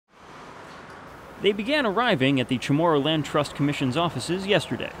They began arriving at the Chamorro Land Trust Commission's offices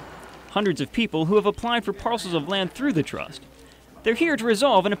yesterday. Hundreds of people who have applied for parcels of land through the trust. They're here to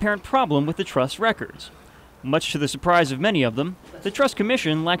resolve an apparent problem with the trust records. Much to the surprise of many of them, the Trust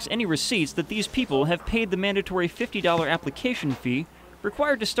Commission lacks any receipts that these people have paid the mandatory $50 application fee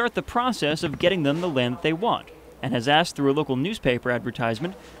required to start the process of getting them the land that they want, and has asked through a local newspaper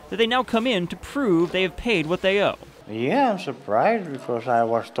advertisement that they now come in to prove they have paid what they owe. Yeah, I'm surprised because I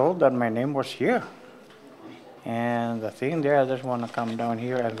was told that my name was here. And the thing there, I just want to come down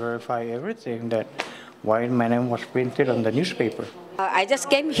here and verify everything, that why my name was printed on the newspaper. I just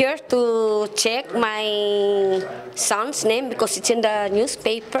came here to check my son's name because it's in the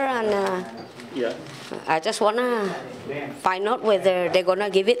newspaper, and I just want to find out whether they're going to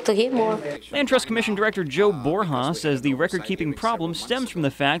give it to him or... Land Trust Commission Director Joe Borja says the record-keeping problem stems from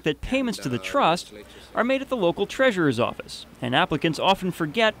the fact that payments to the trust are made at the local treasurer's office, and applicants often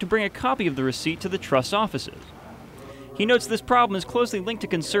forget to bring a copy of the receipt to the trust's offices. He notes this problem is closely linked to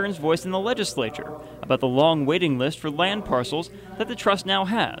concerns voiced in the legislature about the long waiting list for land parcels that the trust now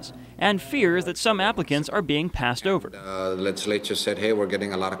has, and fears that some applicants are being passed over. The legislature said, hey, we're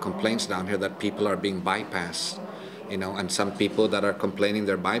getting a lot of complaints down here that people are being bypassed, and some people that are complaining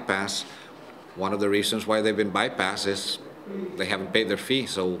they're bypassed, one of the reasons why they've been bypassed is they haven't paid their fee,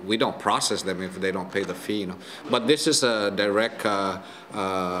 so we don't process them if they don't pay the fee. But this is a direct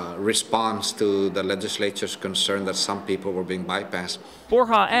response to the legislature's concern that some people were being bypassed.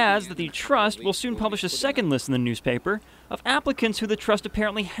 Borja adds that the trust will soon publish a second list in the newspaper of applicants who the trust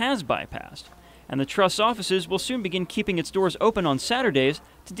apparently has bypassed. And the trust's offices will soon begin keeping its doors open on Saturdays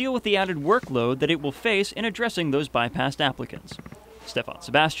to deal with the added workload that it will face in addressing those bypassed applicants. Stefan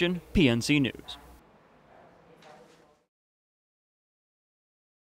Sebastian, PNC News.